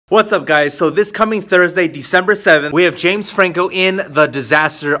What's up, guys? So this coming Thursday, December 7th, we have James Franco in The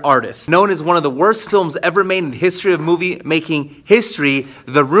Disaster Artist. Known as one of the worst films ever made in the history of movie making history,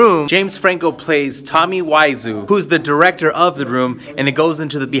 The Room. James Franco plays Tommy Wiseau, who's the director of The Room, and it goes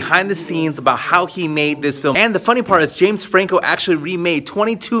into the behind the scenes about how he made this film. And the funny part is James Franco actually remade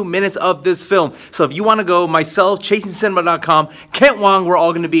 22 minutes of this film. So if you want to go, myself, ChasingCinema.com, Kent Wong, we're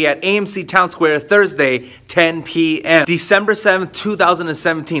all going to be at AMC Town Square Thursday, 10 p.m. December 7th,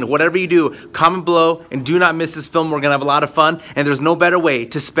 2017. Whatever you do, comment below and do not miss this film. We're gonna have a lot of fun, and there's no better way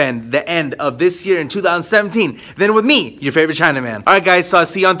to spend the end of this year in 2017 than with me, your favorite Chinaman. Alright guys, so I'll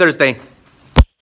see you on Thursday.